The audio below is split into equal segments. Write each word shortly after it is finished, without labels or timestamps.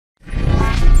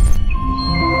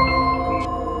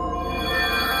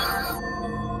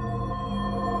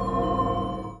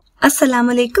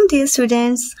Assalamu alaikum dear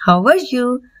students. How are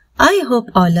you? I hope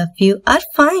all of you are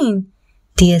fine.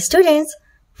 Dear students,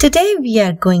 today we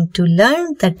are going to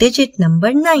learn the digit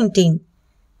number 19.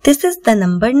 This is the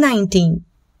number 19.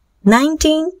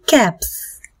 19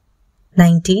 caps.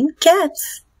 19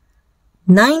 caps.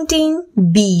 19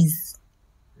 bees.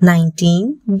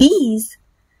 19 bees.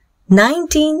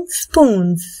 19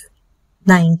 spoons.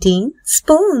 19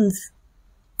 spoons.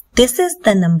 This is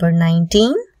the number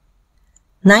 19.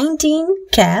 19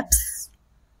 caps,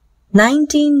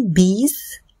 19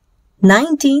 bees,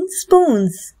 19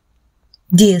 spoons.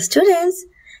 Dear students,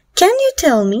 can you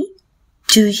tell me,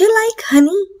 do you like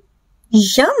honey?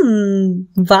 Yum!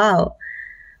 Wow!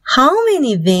 How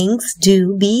many wings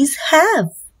do bees have?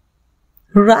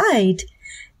 Right!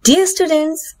 Dear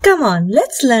students, come on,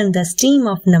 let's learn the STEAM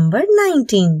of number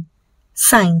 19.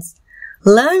 Science.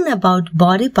 Learn about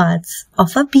body parts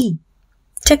of a bee.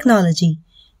 Technology.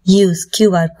 Use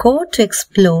QR code to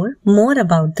explore more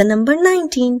about the number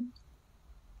 19.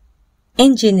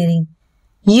 Engineering.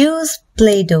 Use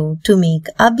Play-Doh to make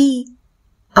a bee.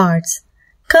 Arts.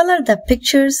 Color the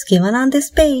pictures given on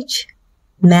this page.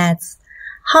 Maths.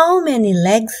 How many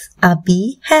legs a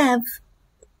bee have?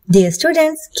 Dear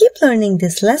students, keep learning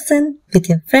this lesson with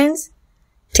your friends.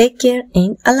 Take care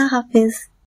and Allah Hafiz.